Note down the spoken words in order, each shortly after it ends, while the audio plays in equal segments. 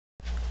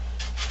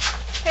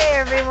Hey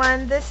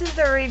everyone, this is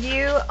a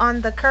review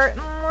on the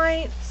curtain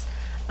lights.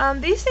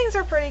 These things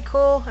are pretty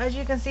cool. As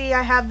you can see,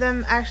 I have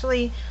them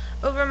actually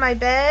over my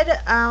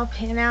bed. I'll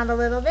pan out a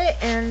little bit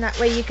and that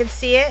way you can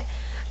see it.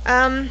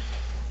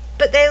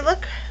 But they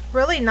look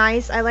really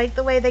nice. I like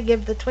the way they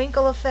give the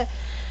twinkle effect.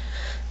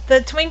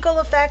 The twinkle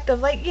effect of,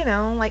 like, you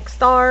know, like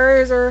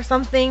stars or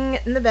something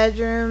in the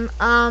bedroom.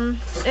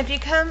 If you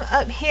come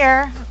up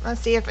here,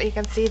 let's see if you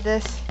can see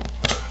this.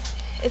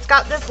 It's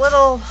got this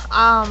little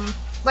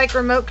like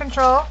remote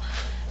control,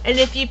 and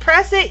if you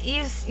press it,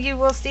 you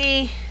will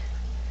see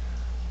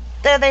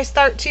that they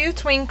start to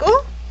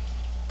twinkle,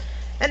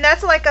 and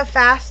that's like a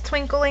fast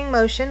twinkling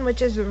motion,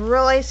 which is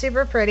really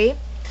super pretty.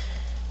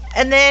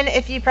 And then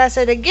if you press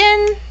it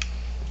again,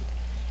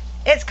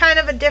 it's kind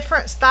of a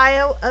different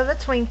style of a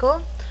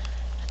twinkle.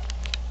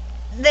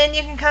 Then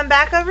you can come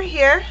back over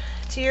here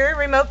to your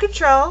remote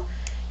control,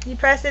 you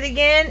press it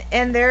again,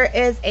 and there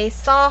is a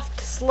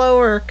soft,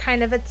 slower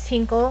kind of a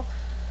twinkle,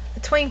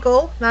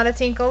 not a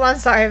tinkle, I'm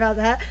sorry about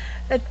that,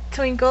 a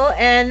twinkle.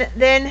 And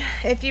then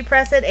if you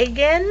press it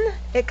again,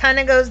 it kind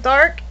of goes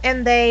dark,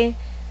 and they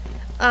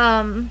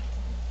kind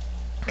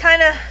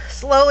of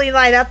slowly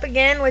light up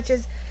again, which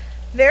is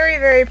very,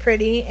 very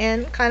pretty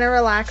and kind of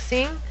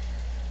relaxing.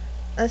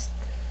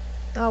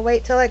 I'll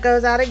wait till it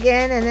goes out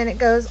again, and then it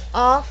goes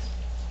off,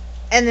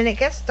 and then it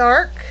gets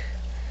dark,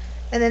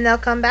 and then they'll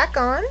come back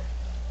on.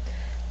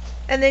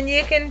 And then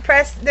you can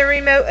press the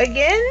remote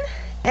again,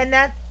 and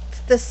that's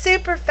the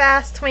super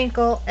fast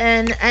twinkle.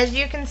 And as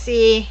you can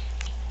see,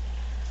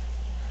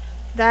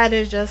 that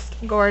is just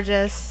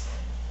gorgeous.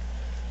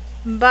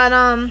 But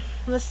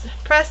let's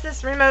press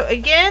this remote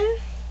again,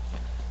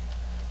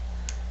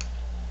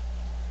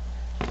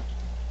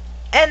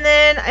 and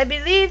then I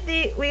believe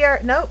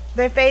nope,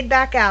 they fade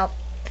back out,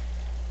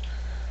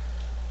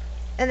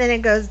 and then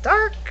it goes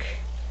dark.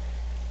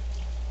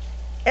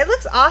 It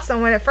looks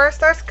awesome when it first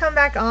starts to come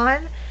back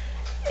on.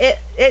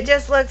 It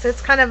just looks,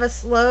 it's kind of a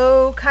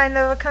slow kind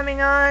of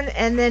coming on,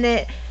 and then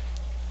it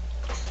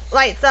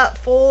lights up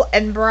full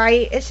and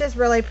bright. It's just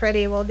really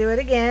pretty. We'll do it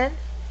again,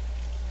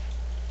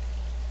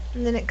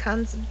 and then it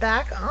comes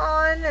back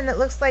on, and it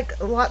looks like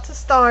lots of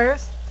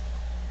stars.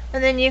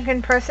 And then you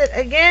can press it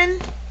again,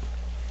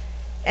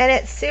 and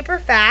it's super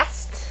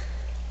fast,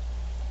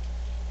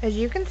 as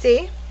you can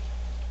see.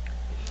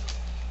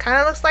 Kind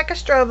of looks like a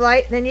strobe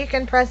light. Then you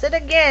can press it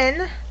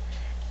again,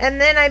 and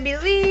then I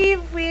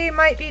believe we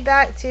might be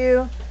back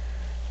to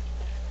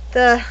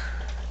the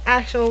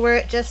actual where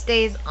it just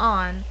stays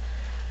on.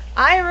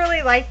 I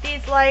really like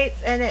these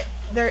lights, and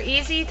they're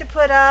easy to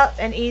put up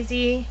and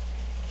easy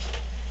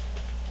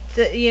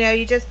to, you know,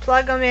 you just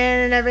plug them in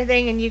and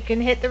everything, and you can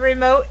hit the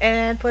remote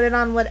and put it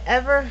on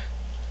whatever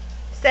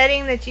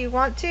setting that you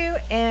want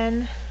to,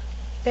 and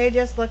they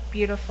just look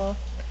beautiful.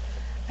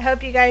 I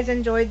hope you guys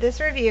enjoyed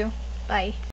this review. Bye.